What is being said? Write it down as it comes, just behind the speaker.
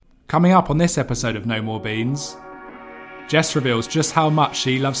Coming up on this episode of No More Beans, Jess reveals just how much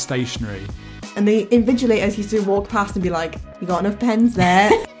she loves stationery. And the invigilators used to walk past and be like, you got enough pens there?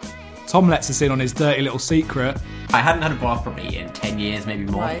 Tom lets us in on his dirty little secret. I hadn't had a bath probably in 10 years, maybe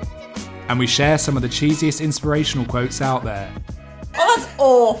more. Right. And we share some of the cheesiest inspirational quotes out there. Oh, that's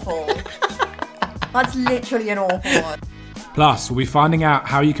awful. That's literally an awful one. Plus, we'll be finding out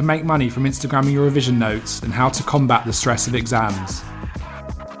how you can make money from Instagramming your revision notes and how to combat the stress of exams.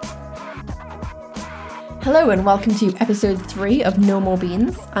 Hello and welcome to episode 3 of No More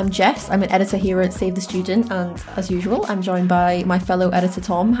Beans. I'm Jess, I'm an editor here at Save the Student, and as usual, I'm joined by my fellow editor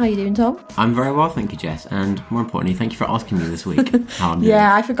Tom. How are you doing, Tom? I'm very well, thank you, Jess, and more importantly, thank you for asking me this week how I'm doing.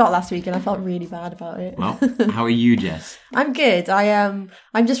 Yeah, I forgot last week and I felt really bad about it. Well, how are you, Jess? I'm good. I'm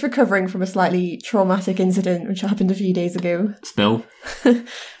just recovering from a slightly traumatic incident which happened a few days ago. Spill?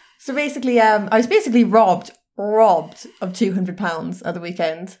 So basically, I was basically robbed of £200 at the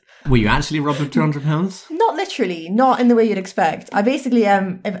weekend. Were you actually robbed of £200? Not literally, not in the way you'd expect. I basically, I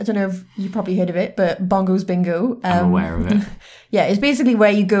don't know if you probably heard of it, but Bongo's Bingo. I'm aware of it. Yeah, it's basically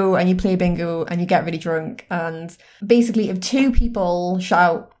where you go and you play bingo and you get really drunk. And basically, if two people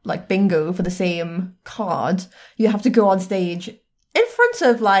shout like bingo for the same card, you have to go on stage in front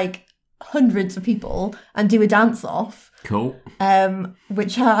of like hundreds of people and do a dance off. Cool.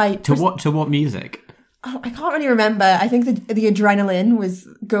 Which I... To what music? Oh, I can't really remember. I think the adrenaline was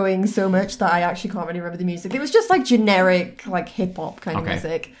going so much that I actually can't really remember the music. It was just like generic, like hip hop kind of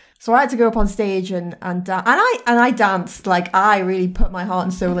music. So I had to go up on stage and I danced. Like I really put my heart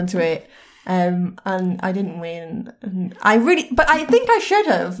and soul into it. And I didn't win. And but I think I should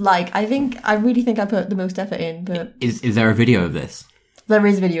have. Like I really think I put the most effort in. But Is there a video of this? There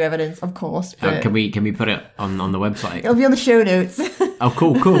is video evidence, of course. But Can we put it on the website? It'll be on the show notes. Oh,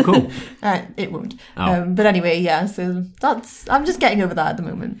 cool. It won't. Oh. But anyway, yeah, so I'm just getting over that at the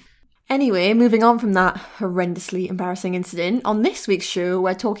moment. Anyway, moving on from that horrendously embarrassing incident, on this week's show,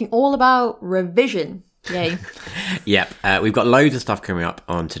 we're talking all about revision. Yay. Yep, we've got loads of stuff coming up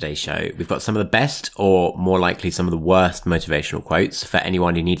on today's show. We've got some of the best, or more likely some of the worst motivational quotes for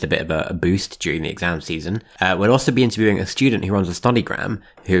anyone who needs a bit of a boost during the exam season. We'll also be interviewing a student who runs a studygram,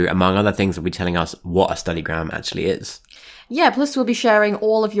 who, among other things, will be telling us what a studygram actually is. Yeah, plus we'll be sharing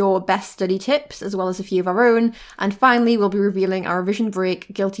all of your best study tips, as well as a few of our own. And finally, we'll be revealing our revision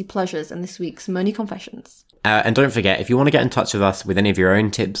break guilty pleasures in this week's Money Confessions. And don't forget, if you want to get in touch with us with any of your own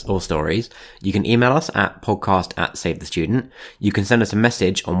tips or stories, you can email us at podcast@SaveTheStudent. You can send us a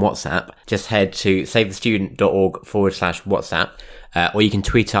message on WhatsApp. Just head to savethestudent.org/WhatsApp, or you can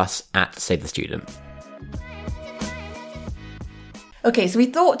tweet us at SaveTheStudent. Okay, so we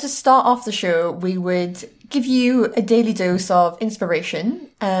thought to start off the show, we would give you a daily dose of inspiration.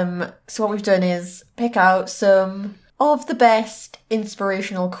 So what we've done is pick out some of the best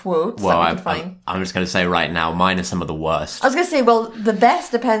inspirational quotes that we can find. I'm just going to say right now, mine are some of the worst. I was going to say, well, the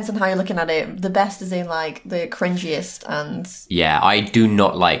best depends on how you're looking at it. The best is in, like, the cringiest and... Yeah, I do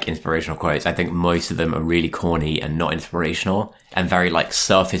not like inspirational quotes. I think most of them are really corny and not inspirational and very, like,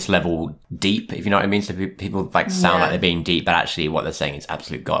 surface level deep, if you know what I mean. So people, like, sound like they're being deep, but actually what they're saying is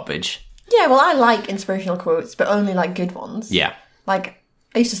absolute garbage. Yeah, well, I like inspirational quotes, but only, like, good ones. Yeah. Like...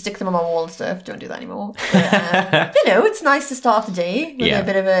 I used to stick them on my wall and stuff. Don't do that anymore. But, it's nice to start the day with a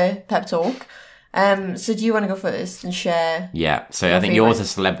bit of a pep talk. So do you want to go first and share? Yeah. So I think yours are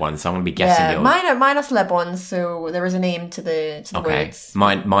celeb ones, so I'm going to be guessing yours. Mine are celeb ones, so there is a name to the words.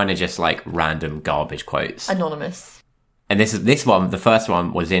 Mine are just like random garbage quotes. Anonymous. And this one, the first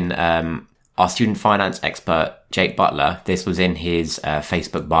one was in our student finance expert, Jake Butler. This was in his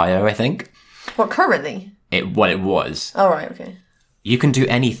Facebook bio, I think. What, currently? It was. Oh, right, okay. You can do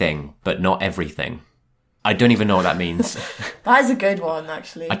anything, but not everything. I don't even know what that means. That is a good one,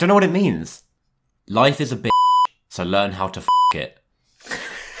 actually. I don't know what it means. Life is a bitch, so learn how to it.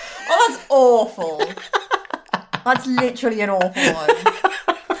 Oh, that's awful. That's literally an awful one.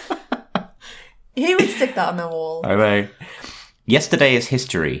 Who would stick that on their wall? I know. Yesterday is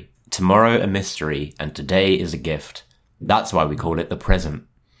history, tomorrow a mystery, and today is a gift. That's why we call it the present.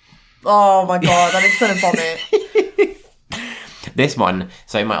 Oh my god, I'm just gonna vomit. This one,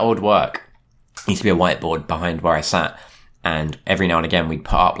 so in my old work, used to be a whiteboard behind where I sat, and every now and again we'd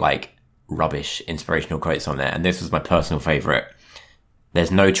put up like rubbish inspirational quotes on there, and this was my personal favourite.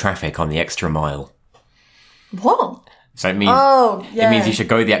 There's no traffic on the extra mile. What? So it means it means you should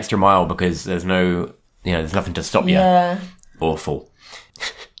go the extra mile because there's there's nothing to stop you. Yeah. Awful.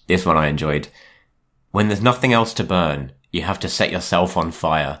 This one I enjoyed. When there's nothing else to burn, you have to set yourself on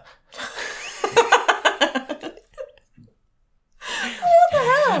fire. What the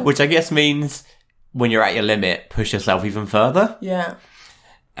hell? Which I guess means when you're at your limit, push yourself even further. Yeah.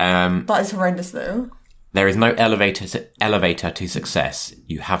 That is horrendous, though. There is no elevator to success.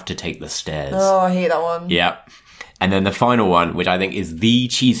 You have to take the stairs. Oh, I hate that one. Yep. And then the final one, which I think is the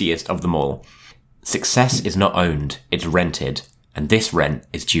cheesiest of them all. Success is not owned, it's rented. And this rent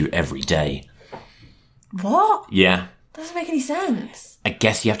is due every day. What? Yeah. That doesn't make any sense. I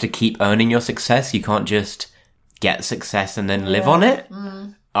guess you have to keep earning your success. You can't just get success and then live on it.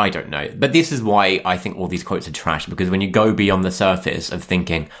 I don't know. But this is why I think all these quotes are trash, because when you go beyond the surface of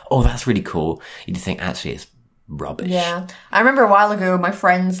thinking, oh, that's really cool, you just think, actually, it's rubbish. Yeah. I remember a while ago, my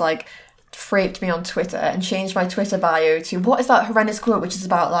friends, like, fraped me on Twitter and changed my Twitter bio to, what is that horrendous quote, which is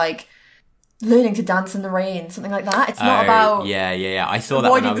about, like, learning to dance in the rain, something like that. It's not about I saw that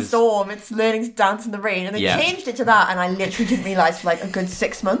when avoiding I the was... storm. It's learning to dance in the rain. And they changed it to that, and I literally didn't realise for like a good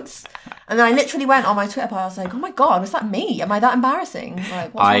 6 months. And then I literally went on my Twitter bio, I was like, oh my god, was that me? Am I that embarrassing?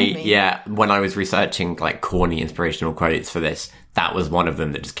 Like, what's wrong with me? Yeah, when I was researching like corny inspirational quotes for this, that was one of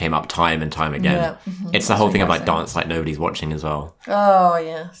them that just came up time and time again. Yeah. It's the whole thing of like dance like nobody's watching as well. Oh,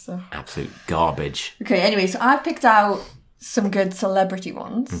 yeah. So Absolute garbage. okay, anyway, so I've picked out some good celebrity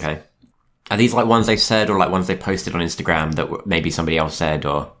ones. Okay. Are these like ones they said or like ones they posted on Instagram that maybe somebody else said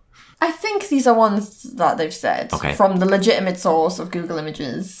or... I think these are ones that they've said from the legitimate source of Google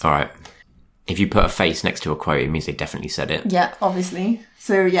Images. All right. If you put a face next to a quote, it means they definitely said it. Yeah, obviously.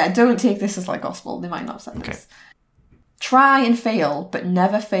 So yeah, don't take this as like gospel. They might not have said this. Try and fail, but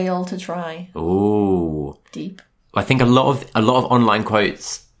never fail to try. Ooh. Deep. I think a lot of online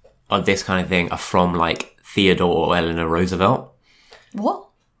quotes of this kind of thing are from like Theodore or Eleanor Roosevelt. What?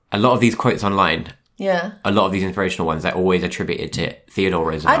 A lot of these quotes online, Yeah. a lot of these inspirational ones, they're always attributed to Theodore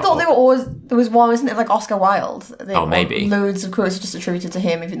Roosevelt. I thought they were always... There was one, wasn't it, like Oscar Wilde? Maybe. Loads of quotes are just attributed to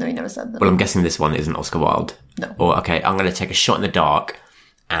him, even though he never said them. Well, I'm guessing this one isn't Oscar Wilde. No. Or, okay, I'm going to take a shot in the dark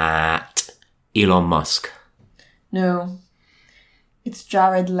at Elon Musk. No. It's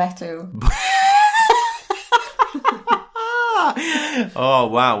Jared Leto. Oh,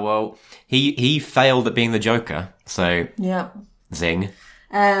 wow. Well, he failed at being the Joker, so... Yeah. Zing.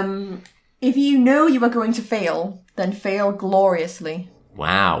 If you know you are going to fail, then fail gloriously.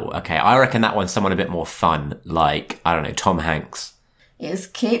 Wow. Okay, I reckon that one's someone a bit more fun, like, I don't know, Tom Hanks. It is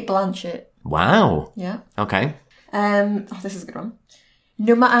Kate Blanchett. Wow. Yeah. Okay. This is a good one.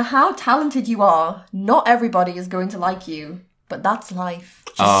 No matter how talented you are, not everybody is going to like you, but that's life.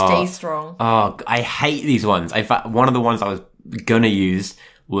 Just stay strong. Oh, I hate these ones. In fact, one of the ones I was gonna use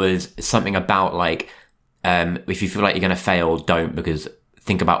was something about like, if you feel like you're gonna fail, don't, because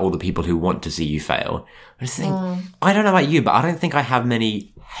think about all the people who want to see you fail. I just think, I don't know about you, but I don't think I have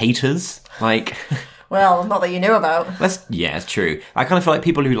many haters. Like, Well, not that you know about. yeah, it's true. I kind of feel like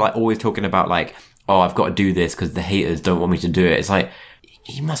people who like always talking about like, oh, I've got to do this because the haters don't want me to do it. It's like,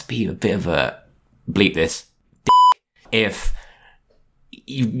 you must be a bit of a bleep this if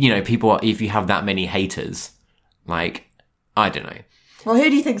you know people. If you have that many haters, like, I don't know. Well, who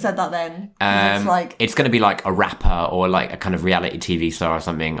do you think said that then? It's like It's going to be like a rapper or like a kind of reality TV star or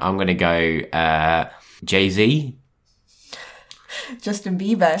something. I'm going to go Jay-Z. Justin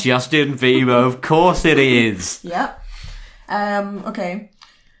Bieber. Justin Bieber, of course it is. Yeah. Okay.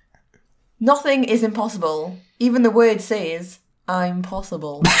 Nothing is impossible. Even the word says, I'm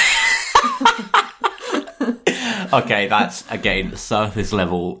possible. Okay, that's, again, surface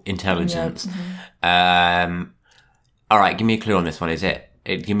level intelligence. Yeah. All right, give me a clue on this one. Is it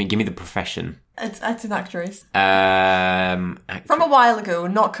give me the profession. It's an actress. Actress. From a while ago,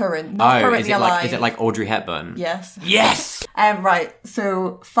 not current. Not currently is it alive. like, is it like Audrey Hepburn? Yes. Yes! Right,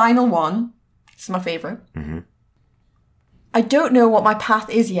 so final one. This is my favourite. Mm-hmm. I don't know what my path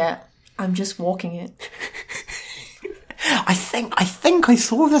is yet. I'm just walking it. I think I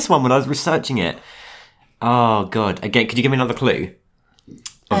saw this one when I was researching it. Oh, God. Again, could you give me another clue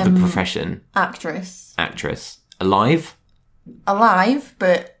of the profession? Actress. Actress. Alive? Alive,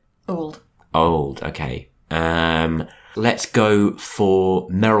 but old. Old, okay. Let's go for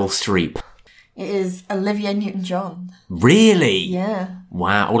Meryl Streep. It is Olivia Newton-John. Really? Yeah.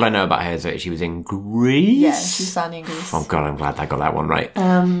 Wow. All I know about her is that she was in Grease. Yeah, she's Sandy in Grease. Oh, God, I'm glad I got that one right.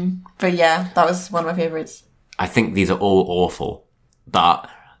 But yeah, that was one of my favourites. I think these are all awful, but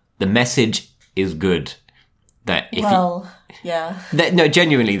the message is good. That if yeah. No,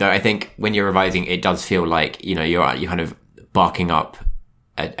 genuinely though, I think when you're revising, it does feel like, you know, you're kind of barking up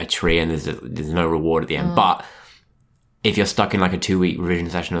a tree and there's no reward at the end. But if you're stuck in like a 2-week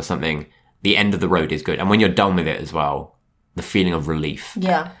revision session or something, the end of the road is good. And when you're done with it as well, the feeling of relief.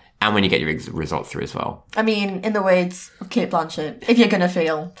 Yeah. And when you get your result through as well. I mean, in the words of Kate Blanchett, if you're going to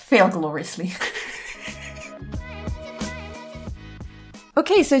fail gloriously.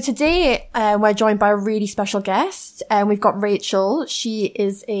 Okay, so today we're joined by a really special guest. We've got Rachel. She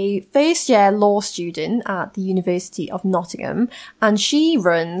is a first-year law student at the University of Nottingham, and she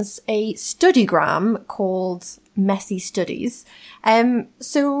runs a studygram called Messy Studies.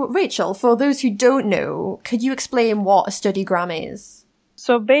 So, Rachel, for those who don't know, could you explain what a studygram is?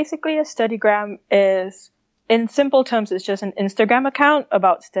 So basically, a studygram is, in simple terms, it's just an Instagram account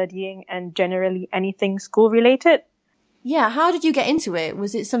about studying and generally anything school-related. Yeah, how did you get into it?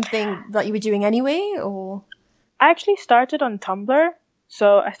 Was it something that you were doing anyway, or? I actually started on Tumblr.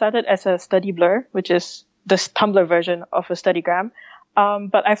 So I started as a study blur, which is the Tumblr version of a studygram.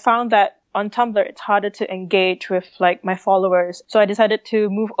 But I found that on Tumblr, it's harder to engage with like my followers. So I decided to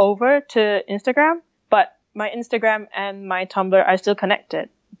move over to Instagram, but my Instagram and my Tumblr are still connected.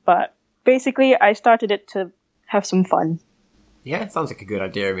 But basically, I started it to have some fun. Yeah, it sounds like a good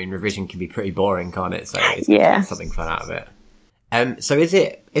idea. I mean, revision can be pretty boring, can't it? So it's good to get something fun out of it. So is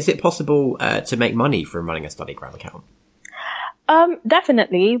it possible to make money from running a studygram account?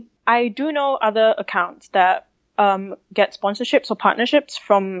 Definitely. I do know other accounts that get sponsorships or partnerships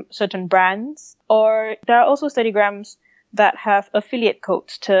from certain brands, or there are also studygrams that have affiliate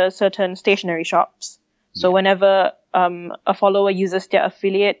codes to certain stationery shops. So whenever a follower uses their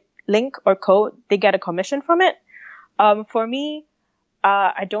affiliate link or code, they get a commission from it. For me,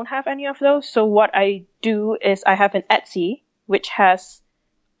 I don't have any of those. So what I do is I have an Etsy, which has,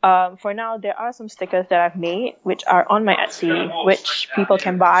 for now, there are some stickers that I've made, which are on my Etsy, which people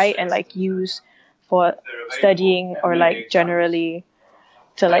can buy and like use for studying or like generally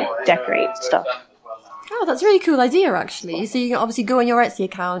to like decorate stuff. Oh, that's a really cool idea, actually. So you can obviously go on your Etsy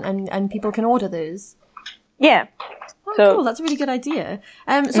account and people can order those. Yeah. Oh, cool. That's a really good idea.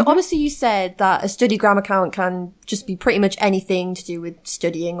 So obviously you said that a studygram account can just be pretty much anything to do with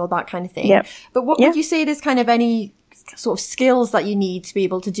studying or that kind of thing. Yep. But what would you say there's kind of any sort of skills that you need to be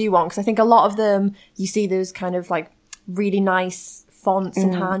able to do one? Because I think a lot of them, you see those kind of like really nice fonts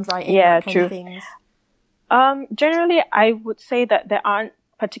and handwriting, that kind of things. Generally, I would say that there aren't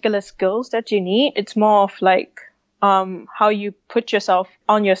particular skills that you need. It's more of like how you put yourself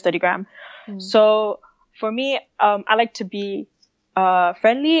on your studygram. So for me, I like to be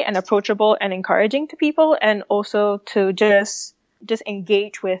friendly and approachable and encouraging to people, and also to just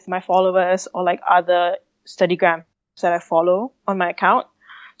engage with my followers or like other studygrams that I follow on my account.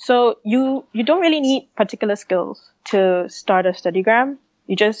 So you don't really need particular skills to start a studygram.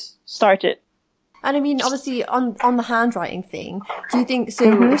 You just start it. And I mean, obviously, on the handwriting thing, do you think,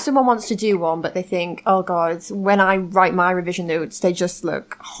 so if someone wants to do one, but they think, oh God, when I write my revision notes, they just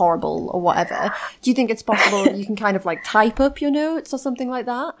look horrible or whatever, do you think it's possible you can kind of like type up your notes or something like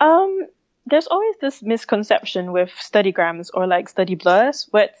that? There's always this misconception with studygrams or like study blurs,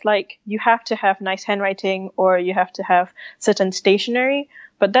 where it's like you have to have nice handwriting or you have to have certain stationery.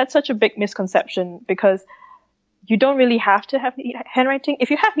 But that's such a big misconception, because you don't really have to have neat handwriting. If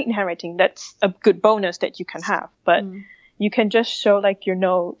you have neat handwriting, that's a good bonus that you can have. But you can just show like your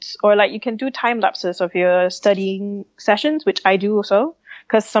notes, or like you can do time lapses of your studying sessions, which I do also,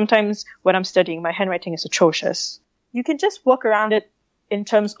 because sometimes when I'm studying, my handwriting is atrocious. You can just work around it in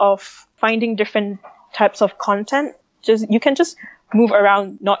terms of finding different types of content. You can just move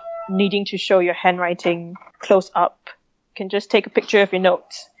around, not needing to show your handwriting close up. You can just take a picture of your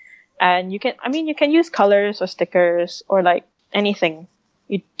notes. And you can use colors or stickers or like anything.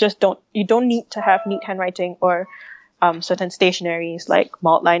 You don't need to have neat handwriting or certain stationaries like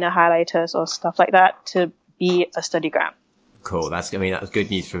malt liner, highlighters, or stuff like that to be a studygram. Cool. That's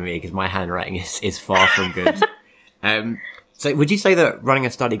good news for me, because my handwriting is far from good. So would you say that running a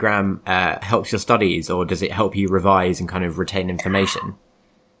studygram helps your studies, or does it help you revise and kind of retain information?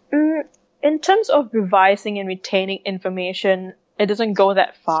 In terms of revising and retaining information, it doesn't go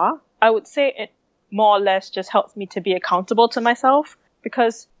that far. I would say it more or less just helps me to be accountable to myself,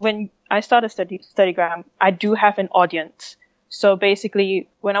 because when I start a studygram, I do have an audience. So basically,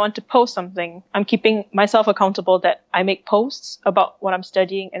 when I want to post something, I'm keeping myself accountable that I make posts about what I'm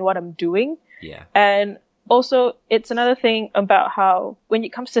studying and what I'm doing. Yeah. And also, it's another thing about how when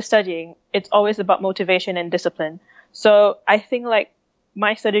it comes to studying, it's always about motivation and discipline. So I think like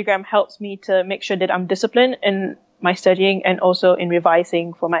my studygram helps me to make sure that I'm disciplined in my studying and also in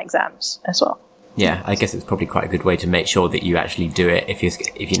revising for my exams as well. Yeah, I guess it's probably quite a good way to make sure that you actually do it if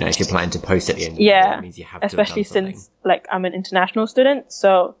you're planning to post at the end of the day. That means you have especially to have done since like I'm an international student,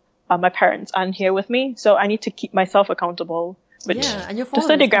 so my parents aren't here with me, so I need to keep myself accountable, which and your the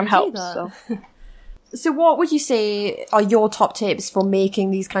studygram helps. So what would you say are your top tips for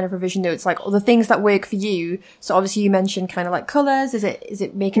making these kind of revision notes, like the things that work for you? So obviously you mentioned kind of like colours. Is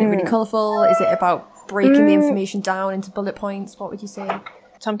it making it really colourful? Is it about breaking the information down into bullet points? What would you say?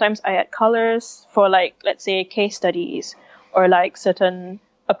 Sometimes I add colors for, like, let's say case studies or like certain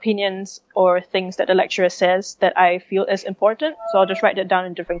opinions or things that the lecturer says that I feel is important. So I'll just write that down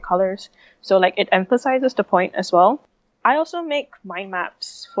in different colors. So like it emphasizes the point as well. I also make mind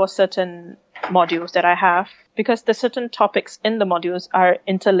maps for certain modules that I have because the certain topics in the modules are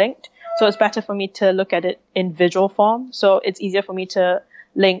interlinked. So it's better for me to look at it in visual form. So it's easier for me to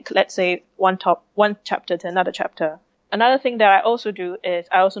link, let's say, one chapter to another chapter. Another thing that I also do is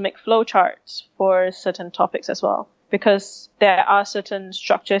I also make flowcharts for certain topics as well, because there are certain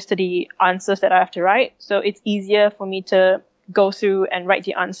structures to the answers that I have to write. So it's easier for me to go through and write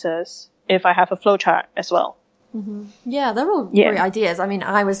the answers if I have a flowchart as well. Mm-hmm. Yeah, they're all great ideas. I mean,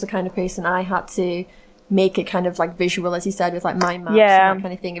 I was the kind of person I had to make it kind of like visual, as you said, with like mind maps and that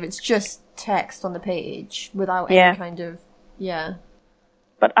kind of thing. If it's just text on the page without any kind of,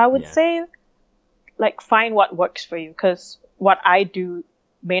 But I would say, like, find what works for you, because what I do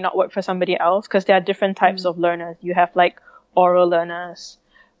may not work for somebody else, because there are different types of learners. You have like oral learners,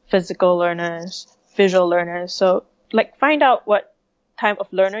 physical learners, visual learners. So like find out what type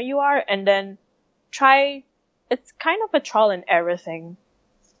of learner you are and then try. It's kind of a trial and error thing,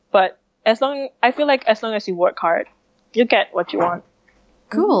 but as long as you work hard, you get what you want.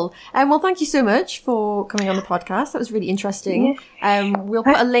 Cool. Well, thank you so much for coming on the podcast. That was really interesting. We'll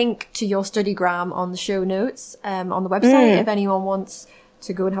put a link to your Studygram on the show notes on the website if anyone wants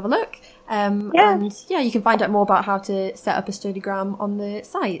to go and have a look. And you can find out more about how to set up a Studygram on the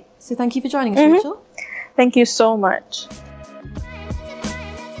site. So thank you for joining us, Rachel. Thank you so much.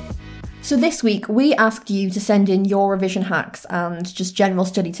 So this week we asked you to send in your revision hacks and just general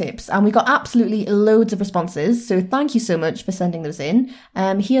study tips, and we got absolutely loads of responses, so thank you so much for sending those in.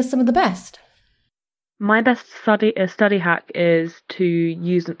 Here's some of the best. My best study hack is to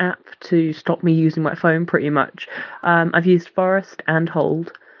use an app to stop me using my phone pretty much. I've used Forest and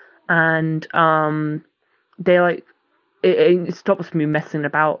Hold, and they it stops me messing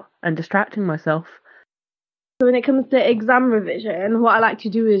about and distracting myself. So when it comes to exam revision, what I like to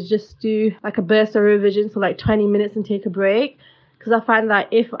do is just do like a burst of revision, so like 20 minutes and take a break. Because I find that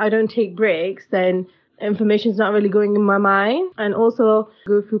if I don't take breaks, then information is not really going in my mind. And also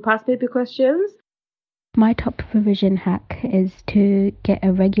go through past paper questions. My top revision hack is to get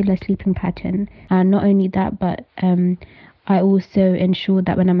a regular sleeping pattern. And not only that, but I also ensure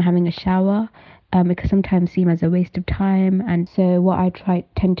that when I'm having a shower, it can sometimes seem as a waste of time. And so what I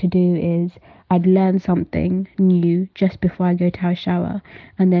tend to do is I'd learn something new just before I go to have a shower.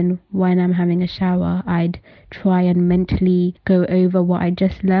 And then when I'm having a shower, I'd try and mentally go over what I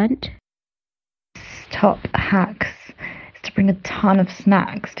just learnt. Top hacks is to bring a ton of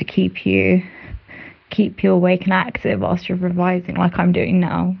snacks to keep you awake and active whilst you're revising, like I'm doing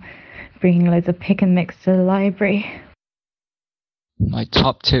now. Bringing loads of pick and mix to the library. My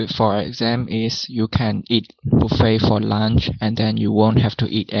top tip for exam is you can eat buffet for lunch and then you won't have to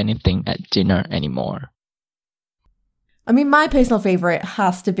eat anything at dinner anymore. I mean, my personal favourite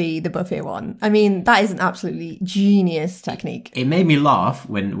has to be the buffet one. I mean, that is an absolutely genius technique. It made me laugh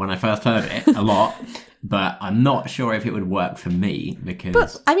when I first heard it a lot, but I'm not sure if it would work for me because...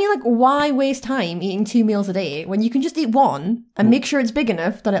 But, I mean, like, why waste time eating 2 meals a day when you can just eat one and make sure it's big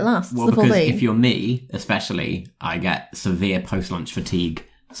enough that it lasts the full day? Well, because if you're me, especially, I get severe post-lunch fatigue.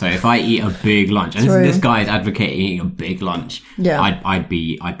 So if I eat a big lunch, and this guy is advocating eating a big lunch, I'd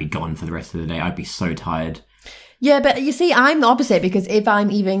be gone for the rest of the day. I'd be so tired. Yeah, but you see, I'm the opposite, because if I'm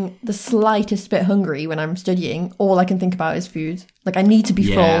even the slightest bit hungry when I'm studying, all I can think about is food. Like, I need to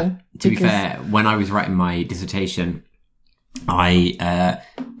be full. To be fair, when I was writing my dissertation, I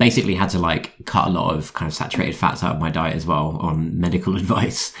basically had to, like, cut a lot of kind of saturated fats out of my diet as well on medical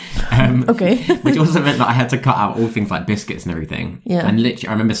advice. Which also meant that I had to cut out all things like biscuits and everything. Yeah. And literally,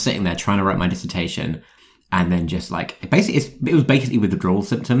 I remember sitting there trying to write my dissertation, and then just like, it was basically withdrawal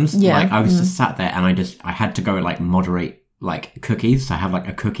symptoms. Yeah. Like I was just sat there and I had to go like moderate like cookies. So I have like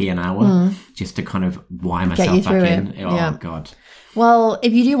a cookie an hour just to kind of wire myself back in. Oh God. Well,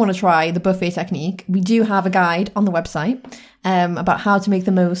 if you do want to try the buffet technique, we do have a guide on the website about how to make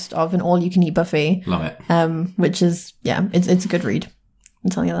the most of an all-you-can-eat buffet. Love it. Which is, it's a good read. I'm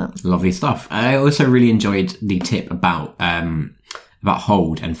telling you that. Lovely stuff. I also really enjoyed the tip about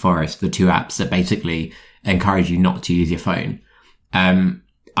Hold and Forest, the two apps that basically encourage you not to use your phone.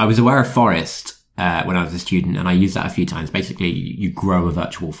 I was aware of Forest when I was a student, and I used that a few times. Basically, you grow a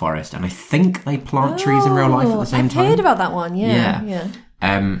virtual forest, and I think they plant trees in real life at the same time. I've heard about that one, yeah.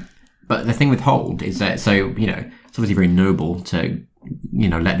 But the thing with Hold is that, so, you know, it's obviously very noble to, you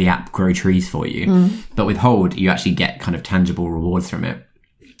know, let the app grow trees for you. But with Hold, you actually get kind of tangible rewards from it.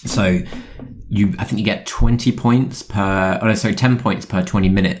 So I think you get 10 points per 20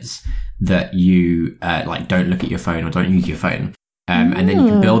 minutes that you, like, don't look at your phone or don't use your phone. And then you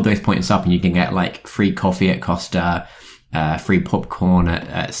can build those points up and you can get, like, free coffee at Costa, free popcorn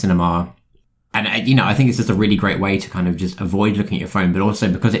at cinema. And, you know, I think it's just a really great way to kind of just avoid looking at your phone, but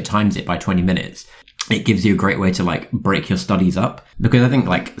also because it times it by 20 minutes, it gives you a great way to, like, break your studies up. Because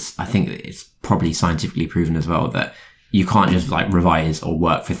I think it's probably scientifically proven as well that you can't just, like, revise or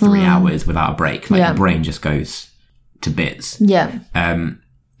work for 3 hours without a break. Like, your brain just goes to bits. Yeah.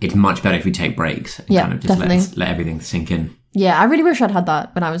 It's much better if you take breaks and kind of just let everything sink in. Yeah, I really wish I'd had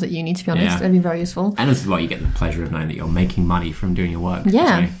that when I was at uni, to be honest. It'd be very useful. And this is why you get the pleasure of knowing that you're making money from doing your work.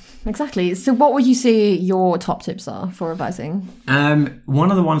 Yeah, exactly. So what would you say your top tips are for revising?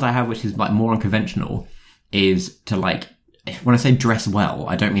 One of the ones I have, which is, like, more unconventional, is to, like, when I say dress well,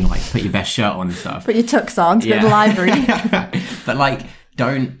 I don't mean, like, put your best shirt on and stuff. Put your tux on to go to the library. But, like,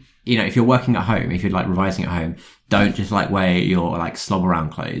 don't, you know, if you're working at home, if you're, like, revising at home, don't just, like, wear your, like, slob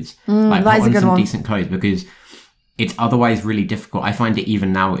around clothes. Like, put on some decent clothes, because it's otherwise really difficult. I find it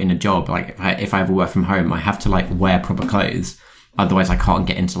even now in a job, like, if I ever work from home, I have to, like, wear proper clothes. Otherwise, I can't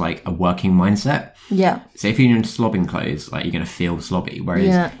get into, like, a working mindset. Yeah. So if you're in slobbing clothes, like, you're going to feel slobby.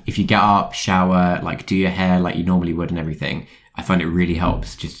 Whereas if you get up, shower, like, do your hair like you normally would and everything, I find it really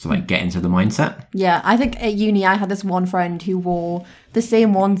helps just to, like, get into the mindset. Yeah, I think at uni, I had this one friend who wore the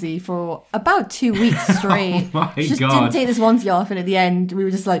same onesie for about 2 weeks straight. Oh my she just God. didn't take this onesie off, and at the end, we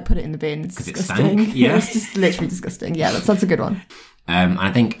were just like, put it in the bin. It's disgusting. It stank. Yeah. It was just literally disgusting. Yeah, that's a good one. And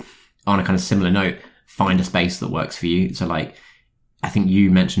I think on a kind of similar note, find a space that works for you. So, like, I think you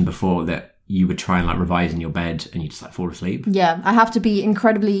mentioned before that you would try and, like, revise in your bed and you just, like, fall asleep. Yeah, I have to be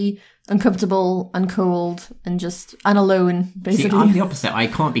incredibly uncomfortable and cold and alone, basically. See, I'm the opposite. I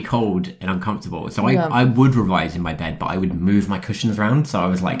can't be cold and uncomfortable. So I would revise in my bed, but I would move my cushions around. So I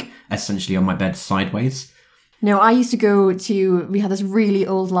was, like, essentially on my bed sideways. No, I used to we had this really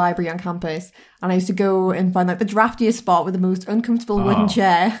old library on campus, and I used to go and find, like, the draftiest spot with the most uncomfortable wooden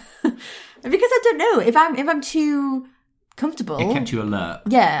chair. Because I don't know, if I'm too comfortable, it kept you alert.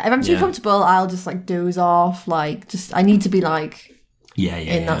 Yeah, if I'm too comfortable, I'll just, like, doze off. Like, just I need to be, like,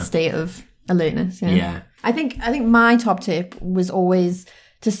 in that state of alertness. Yeah. I think my top tip was always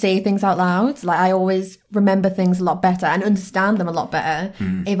to say things out loud. Like, I always remember things a lot better and understand them a lot better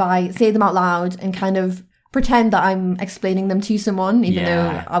if I say them out loud and kind of pretend that I'm explaining them to someone, even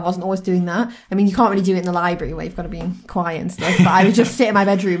though I wasn't always doing that. I mean, you can't really do it in the library where you've got to be quiet and stuff, but I would just sit in my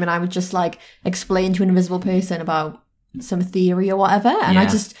bedroom and I would just, like, explain to an invisible person about some theory or whatever, and it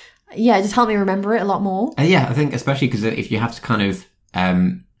just helped me remember it a lot more. I think especially because if you have to kind of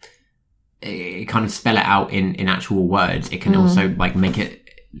spell it out in actual words, it can also, like, make it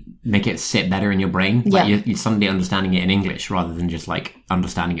sit better in your brain. Like, you're suddenly understanding it in English rather than just, like,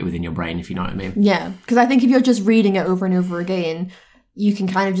 understanding it within your brain, if you know what I mean. Yeah, because I think if you're just reading it over and over again, you can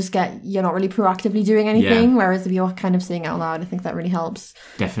kind of just you're not really proactively doing anything, whereas if you're kind of saying it out loud, I think that really helps.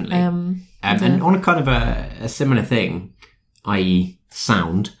 Definitely. And on a kind of a similar thing, i.e.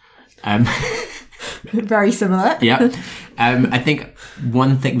 sound. Very similar. Yeah. I think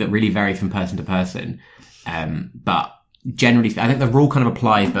one thing that really varies from person to person, but generally, I think the rule kind of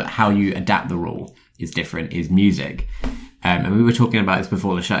applies, but how you adapt the rule is different, is music. And we were talking about this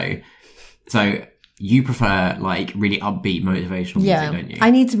before the show. So you prefer, like, really upbeat motivational music, don't you?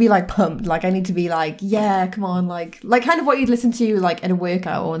 I need to be, like, pumped. Like, I need to be like, yeah, come on, like kind of what you'd listen to, like, at a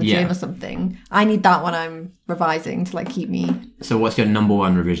workout or in the gym or something. I need that when I'm revising to, like, keep me. So what's your number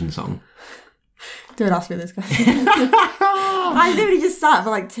one revision song? Don't ask me this question. I literally just sat for,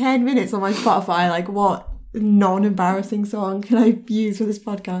 like, 10 minutes on my Spotify, like, what non-embarrassing song can I use for this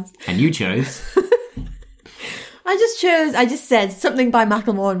podcast? And you chose. I just said something by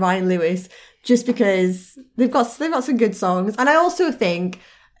Macklemore and Ryan Lewis, just because they've got some good songs. And I also think,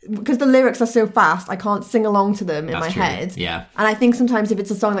 because the lyrics are so fast, I can't sing along to them in my head. Yeah. And I think sometimes if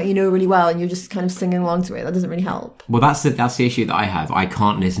it's a song that you know really well and you're just kind of singing along to it, that doesn't really help. Well, that's the issue that I have. I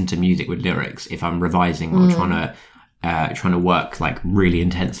can't listen to music with lyrics if I'm revising or trying to work, like, really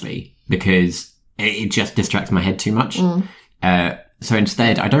intensely, because it just distracts my head too much. So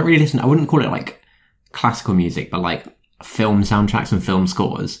instead, I don't really listen. I wouldn't call it, like, classical music, but, like, film soundtracks and film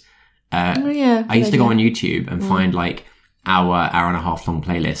scores. I used to go on YouTube and find, like, hour and a half long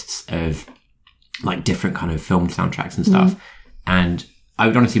playlists of, like, different kind of film soundtracks and stuff. And I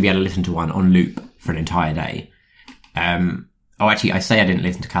would honestly be able to listen to one on loop for an entire day. Actually, I say I didn't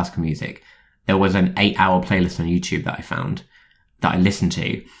listen to classical music. There was an 8-hour playlist on YouTube that I found that I listened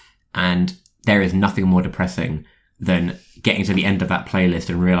to, and there is nothing more depressing than getting to the end of that playlist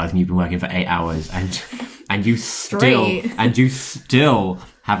and realizing you've been working for 8 hours and you still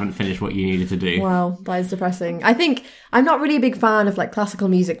haven't finished what you needed to do. Wow, that is depressing. I think I'm not really a big fan of like classical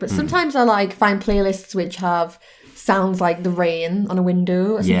music, but sometimes I like find playlists which have sounds like the rain on a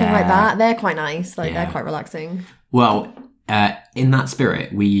window or something like that. They're quite nice. Like they're quite relaxing. Well, in that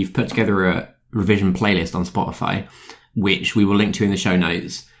spirit, we've put together a revision playlist on Spotify, which we will link to in the show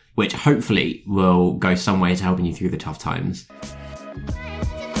notes, which hopefully will go some way to helping you through the tough times.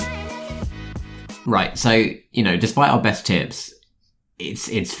 Right, so, despite our best tips,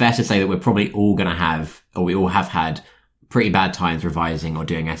 it's fair to say that we're probably all going to have, or we all have had, pretty bad times revising or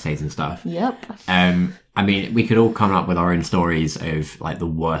doing essays and stuff. Yep. I mean, we could all come up with our own stories of, like, the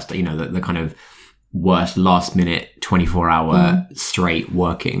worst, the kind of worst last-minute, 24-hour straight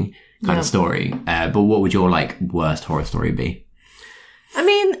working kind of story. But what would your, like, worst horror story be? I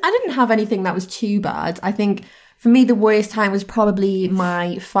mean, I didn't have anything that was too bad. I think for me, the worst time was probably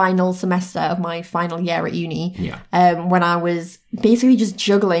my final semester of my final year at uni. Yeah. When I was basically just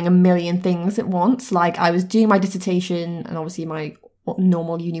juggling a million things at once. Like, I was doing my dissertation and obviously my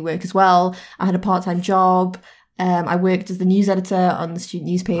normal uni work as well. I had a part-time job. I worked as the news editor on the student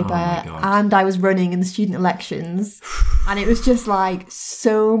newspaper, and I was running in the student elections. And it was just like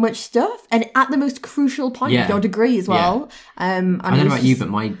so much stuff, and at the most crucial point of your degree as well. I don't know about you, but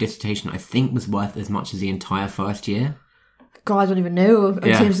my dissertation I think was worth as much as the entire first year. God, I don't even know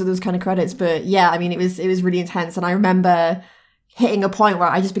in terms of those kind of credits, but yeah, I mean, it was really intense, and I remember hitting a point where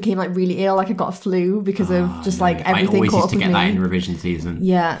I just became like really ill, like I got a flu because of just like everything. I always used to get that in revision season.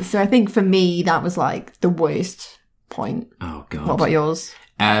 Yeah, so I think for me that was like the worst point. Oh god. What about yours?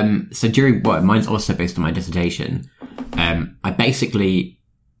 So during mine's also based on my dissertation. I basically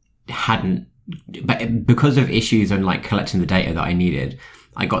hadn't, but because of issues and like collecting the data that I needed,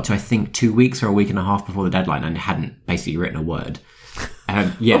 I got to I think 2 weeks or a week and a half before the deadline and hadn't basically written a word.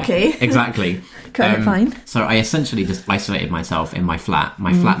 Okay. Exactly. Fine. So I essentially just isolated myself in my flat.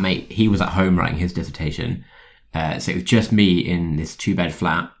 My flatmate, he was at home writing his dissertation. So it was just me in this 2-bed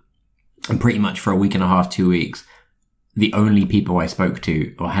flat. And pretty much for a week and a half, 2 weeks, the only people I spoke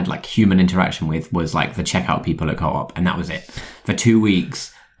to or had like human interaction with was like the checkout people at Co-op. And that was it. For 2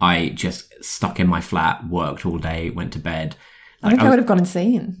 weeks, I just stuck in my flat, worked all day, went to bed. I think I would have gone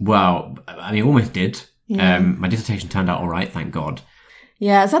insane. Well, I mean, almost did. Yeah. My dissertation turned out all right, thank God.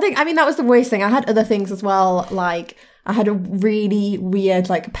 Yeah, so I mean, that was the worst thing. I had other things as well, like I had a really weird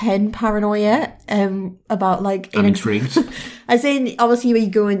like pen paranoia about like... I'm intrigued. As in, obviously when you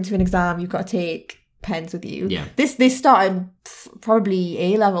go into an exam, you've got to take pens with you. Yeah. This started probably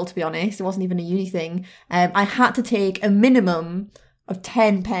A-level, to be honest. It wasn't even a uni thing. I had to take a minimum of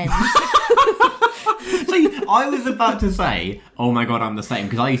 10 pens. See, I was about to say, oh my god, I'm the same,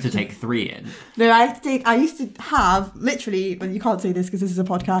 because I used to take 3 in. No, I used to have, literally, well, you can't say this because this is a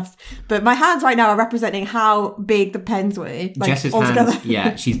podcast, but my hands right now are representing how big the pens were. Like, Jess's altogether. hands,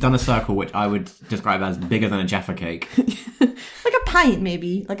 yeah, she's done a circle, which I would describe as bigger than a Jaffa cake. Like a pint,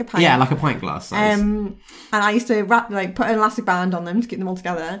 maybe. Like a pint. Yeah, like a pint glass size. And I used to put an elastic band on them to keep them all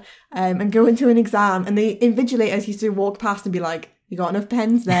together, and go into an exam, and the invigilators used to walk past and be like, you got enough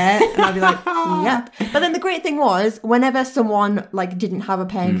pens there? And I'd be like, yep. But then the great thing was, whenever someone like didn't have a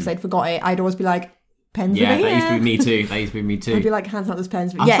pen because they'd forgot it, I'd always be like, pens over here. That used to be me too. That used to be me too. I'd be like, hands out those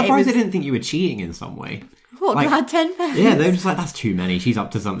pens. But I'm yeah, surprised they didn't think you were cheating in some way. What, like, I had 10 pens? Yeah, they were just like, that's too many. She's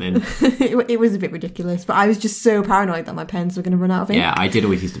up to something. It was a bit ridiculous, but I was just so paranoid that my pens were going to run out of ink. Yeah, I did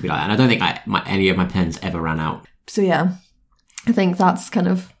always used to be like that. And I don't think any of my pens ever ran out. So yeah, I think that's kind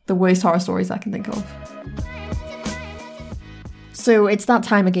of the worst horror stories I can think of. So it's that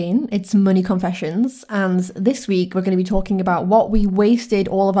time again. It's Money Confessions. And this week we're going to be talking about what we wasted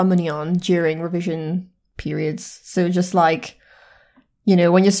all of our money on during revision periods. So just like, you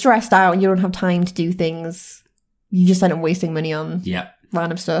know, when you're stressed out and you don't have time to do things, you just end up wasting money on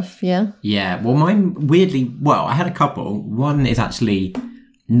random stuff. Yeah. Yeah. Well, mine weirdly, I had a couple. One is actually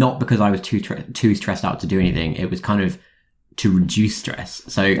not because I was too stressed out to do anything. It was kind of to reduce stress.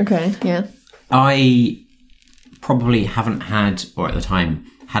 So okay. Yeah. I probably hadn't had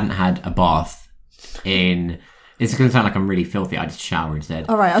a bath in... It's going to sound like I'm really filthy. I just shower instead.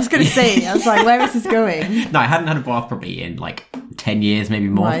 All right, I was going to say, I was like, where is this going? No, I hadn't had a bath probably in like 10 years, maybe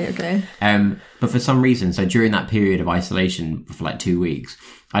more. Right, okay. But for some reason, so during that period of isolation for like 2 weeks,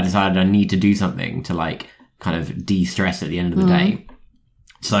 I decided I need to do something to like kind of de-stress at the end of the day.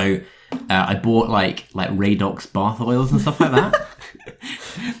 So I bought like Radox bath oils and stuff like that.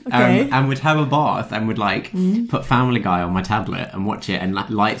 Okay. And would have a bath and would like put Family Guy on my tablet and watch it and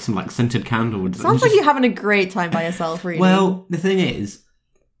light some like scented candles. Sounds like you're having a great time by yourself, really. Well, the thing is,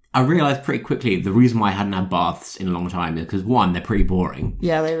 I realised pretty quickly the reason why I hadn't had baths in a long time is because, one, they're pretty boring.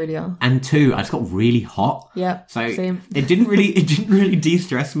 Yeah, they really are. And two, I just got really hot. Yeah, so same. it didn't really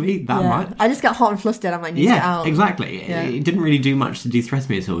de-stress me that much. I just get hot and flustered. I'm like, need to get out. Exactly. Yeah. It didn't really do much to de-stress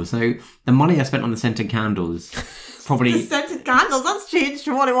me at all. So the money I spent on the scented candles, probably... The scented candles, that's changed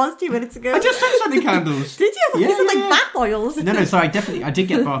from what it was 2 minutes ago. I just said scented candles. Did you? I thought you said bath oils. No, so I did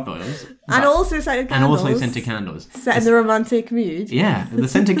get bath oils. And also scented candles. And also scented candles. Set in the romantic mood. Yeah, the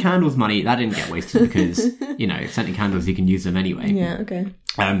scented candles money, that didn't get wasted because, scented candles, you can use them anyway. Yeah, okay.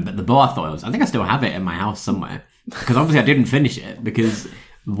 But the bath oils, I think I still have it in my house somewhere. Because obviously I didn't finish it, because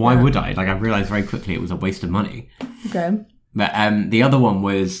why would I? Like, I realised very quickly it was a waste of money. Okay. But the other one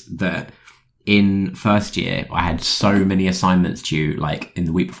was that in first year, I had so many assignments due, like, in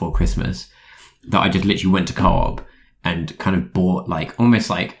the week before Christmas, that I just literally went to Co-op and kind of bought, like, almost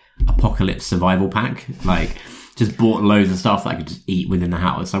like apocalypse survival pack. Like, just bought loads of stuff that I could just eat within the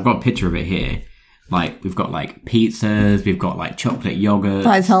house. So I've got a picture of it here. Like, we've got, like, pizzas, we've got, like, chocolate yogurt.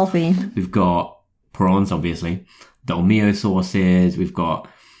 That is healthy. We've got prawns, obviously. Dolmio sauces. We've got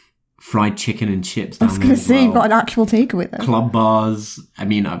fried chicken and chips down there. I was going to say, you've got an actual takeaway there. Club bars. I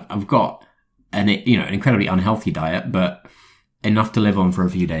mean, I've got an incredibly unhealthy diet, but enough to live on for a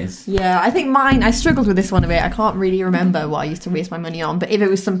few days. Yeah, I think I struggled with this one a bit. I can't really remember what I used to waste my money on, but if it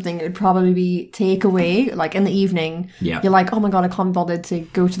was something, it would probably be takeaway, like in the evening. Yeah. You're like, oh my God, I can't bother to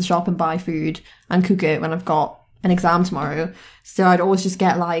go to the shop and buy food and cook it when I've got an exam tomorrow. So I'd always just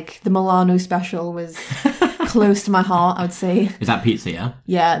get like the Milano special was close to my heart, I would say. Is that pizza, yeah?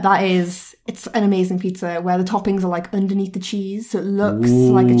 Yeah, it's an amazing pizza where the toppings are like underneath the cheese. So it looks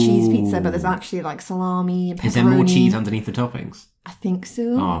like a cheese pizza, but there's actually like salami and pepperoni. Is there more cheese underneath the toppings? I think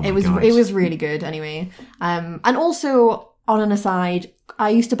so. Oh, it was really good anyway. And also, on an aside, I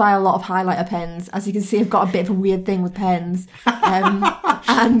used to buy a lot of highlighter pens. As you can see, I've got a bit of a weird thing with pens.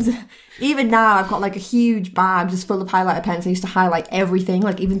 And even now, I've got like a huge bag just full of highlighter pens. I used to highlight everything,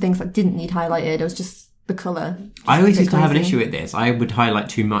 like even things that didn't need highlighted. It was just the colour. I always used to have an issue with this. I would highlight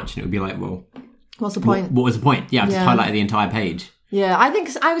too much and it would be like, well... What's the point? What was the point? Yeah, I just highlighted the entire page. Yeah, I think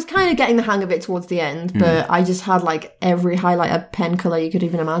I was kind of getting the hang of it towards the end, but I just had like every highlighter pen colour you could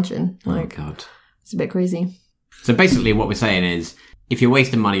even imagine. Like, oh, God. It's a bit crazy. So basically what we're saying is, if you're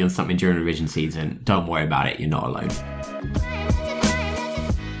wasting money on something during revision season, don't worry about it. You're not alone.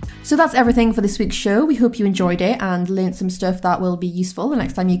 So that's everything for this week's show. We hope you enjoyed it and learned some stuff that will be useful the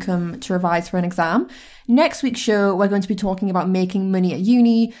next time you come to revise for an exam. Next week's show, we're going to be talking about making money at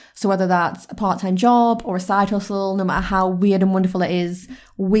uni. So whether that's a part-time job or a side hustle, no matter how weird and wonderful it is,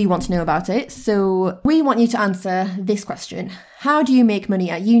 we want to know about it. So we want you to answer this question. How do you make money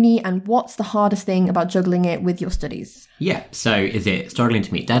at uni, and what's the hardest thing about juggling it with your studies? Yeah, so is it struggling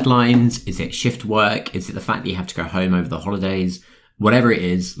to meet deadlines? Is it shift work? Is it the fact that you have to go home over the holidays? Whatever it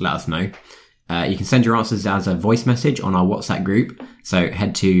is, let us know. You can send your answers as a voice message on our WhatsApp group. So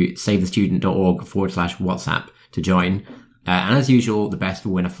head to savethestudent.org/WhatsApp to join. And as usual, the best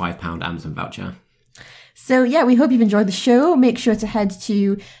will win a £5 Amazon voucher. So yeah, we hope you've enjoyed the show. Make sure to head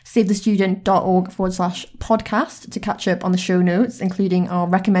to savethestudent.org/podcast to catch up on the show notes, including our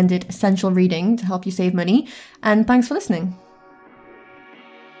recommended essential reading to help you save money. And thanks for listening.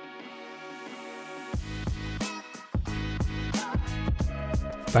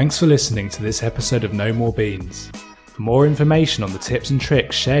 Thanks for listening to this episode of No More Beans. For more information on the tips and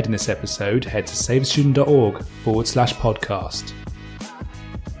tricks shared in this episode, head to savethestudent.org/podcast.